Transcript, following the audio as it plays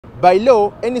By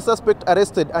law, any suspect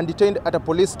arrested and detained at a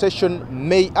police station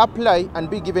may apply and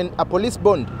be given a police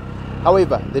bond.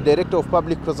 However, the Director of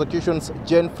Public Prosecutions,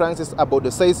 Jane Francis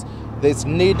Abodo, says there is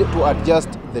need to adjust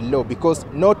the law because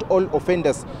not all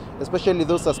offenders, especially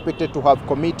those suspected to have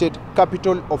committed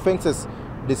capital offenses,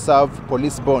 deserve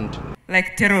police bond.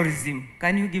 Like terrorism,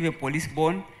 can you give a police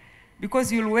bond?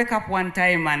 Because you'll wake up one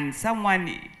time and someone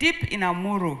deep in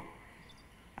Amuru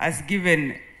has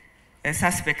given a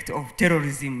suspect of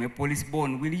terrorism a police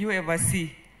bond. Will you ever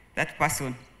see that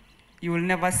person? You will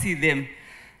never see them.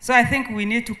 So I think we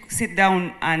need to sit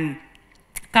down and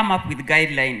come up with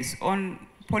guidelines on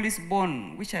police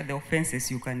bond. Which are the offenses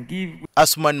you can give?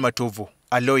 Asman Matovu,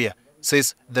 a lawyer,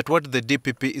 says that what the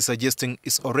DPP is suggesting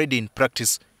is already in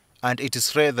practice, and it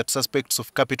is rare that suspects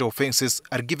of capital offenses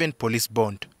are given police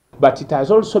bond. But it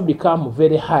has also become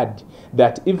very hard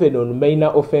that even on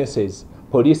minor offenses,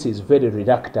 police is very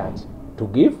reluctant to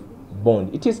give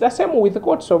bond. It is the same with the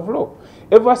courts of law.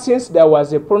 Ever since there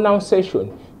was a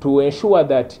pronunciation to ensure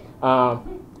that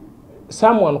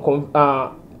someone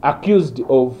accused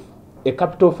of a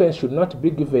capital offense should not be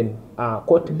given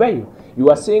court bail, you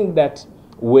are saying that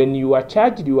when you are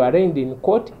charged, you are arraigned in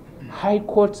court, high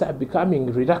courts are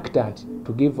becoming reluctant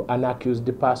to give an accused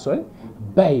person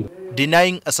bail.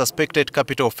 Denying a suspected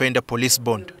capital offender police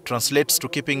bond translates to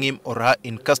keeping him or her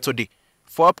in custody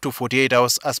for up to 48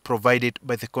 hours as provided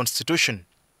by the Constitution.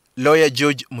 Lawyer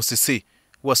George Musisi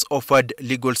was offered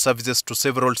legal services to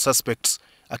several suspects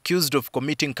accused of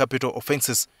committing capital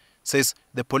offenses, says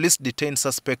the police detain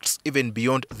suspects even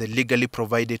beyond the legally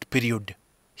provided period.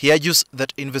 He argues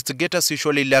that investigators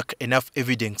usually lack enough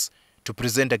evidence to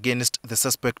present against the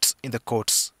suspects in the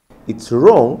courts. It's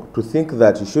wrong to think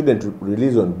that you shouldn't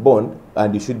release on bond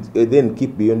and you should then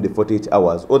keep beyond the 48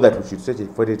 hours, or that we should stretch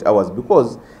it 48 hours,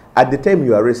 because at the time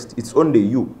you arrest, it's only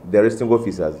you, the arresting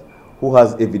officers, who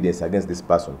has evidence against this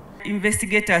person.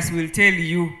 Investigators will tell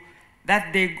you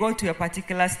that they go to a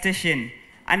particular station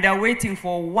and are waiting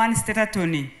for one state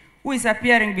attorney who is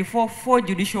appearing before 4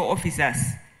 judicial officers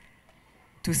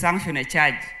to sanction a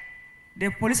charge.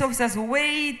 The police officers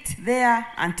wait there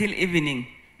until evening.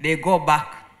 They go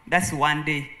back. That's one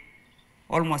day,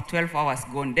 almost 12 hours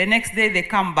gone. The next day they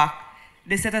come back.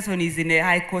 The state attorney is in a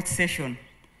high court session,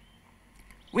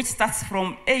 which starts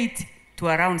from 8 to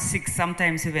around 6,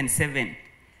 sometimes even 7.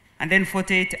 And then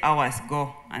 48 hours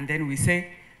go, and then we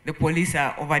say the police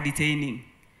are over-detaining.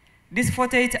 These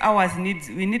 48 hours,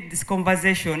 we need this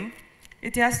conversation.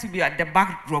 It has to be at the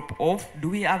backdrop of, do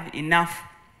we have enough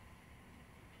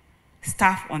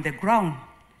staff on the ground?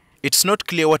 It's not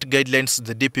clear what guidelines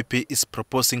the DPP is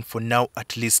proposing for now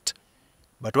at least.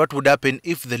 But what would happen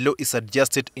if the law is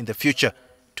adjusted in the future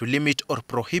to limit or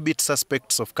prohibit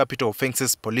suspects of capital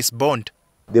offenses police bond?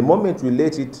 The moment we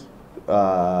let it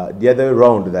the other way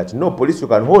around, that no, police, you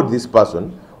can hold this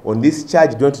person on this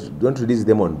charge, don't release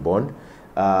them on bond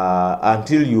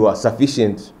until you are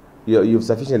sufficient, you've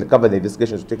sufficiently covered the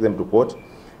investigation to take them to court,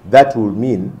 that will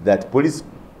mean that police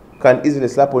can easily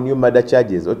slap on you murder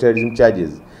charges or terrorism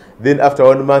charges. Then after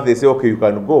 1 month, they say, okay, you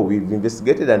can go. We've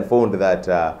investigated and found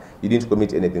that you didn't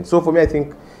commit anything. So for me, I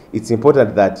think it's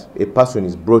important that a person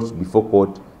is brought before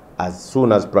court as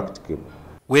soon as practicable.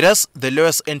 Whereas the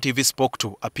lawyers NTV spoke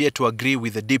to appear to agree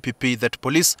with the DPP that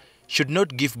police should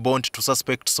not give bond to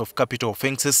suspects of capital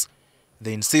offences,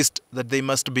 they insist that they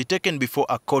must be taken before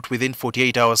a court within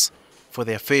 48 hours for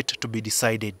their fate to be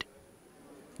decided.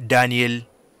 Daniel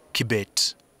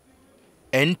Kibet,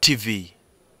 NTV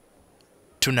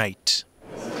Tonight.